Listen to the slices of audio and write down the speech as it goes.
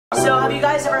have you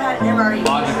guys ever had an MRE?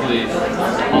 Logically,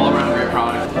 all around great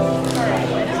product.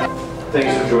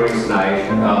 Thanks for joining us tonight.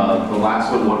 The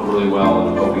last one went really well,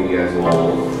 and I'm hoping you guys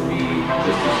will be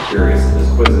just as curious and as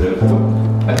inquisitive.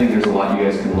 I think there's a lot you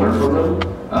guys can learn from them,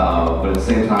 but at the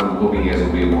same time, I'm hoping you guys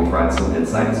will be able to provide some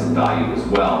insight and some value as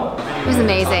well. It was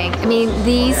amazing. I mean,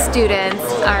 these students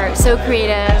are so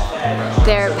creative.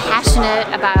 They're passionate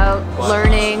about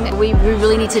learning. We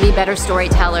really need to be better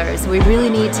storytellers. We really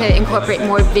need to incorporate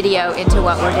more video into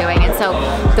what we're doing. And so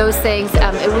those things,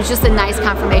 it was just a nice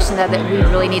confirmation that we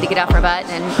really need to get off our butt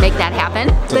and make that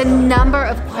happen. The number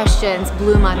of questions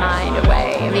blew my mind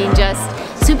away. I mean, just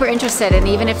super interested, and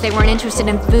even if they weren't interested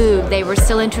in food, they were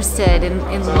still interested in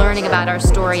learning about our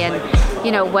story and,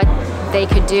 you know, what they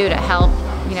could do to help,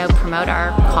 you know, promote our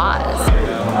cause.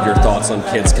 Your thoughts on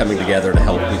kids coming together to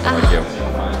help people like you?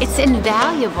 It's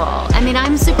invaluable. I mean,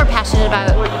 I'm super passionate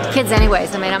about kids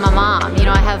anyways. I mean, I'm a mom, you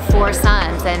know, I have 4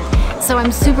 sons, and so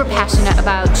I'm super passionate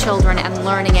about children and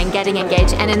learning and getting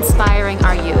engaged and inspiring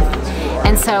our youth.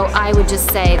 And so I would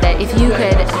just say that if you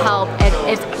could help,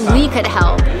 if we could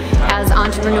help as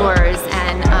entrepreneurs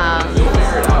and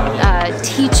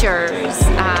teachers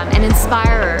and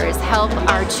inspirers help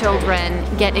our children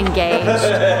get engaged,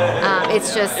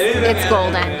 it's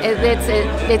golden. It's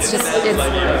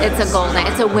a golden.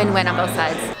 It's a win-win on both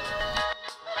sides.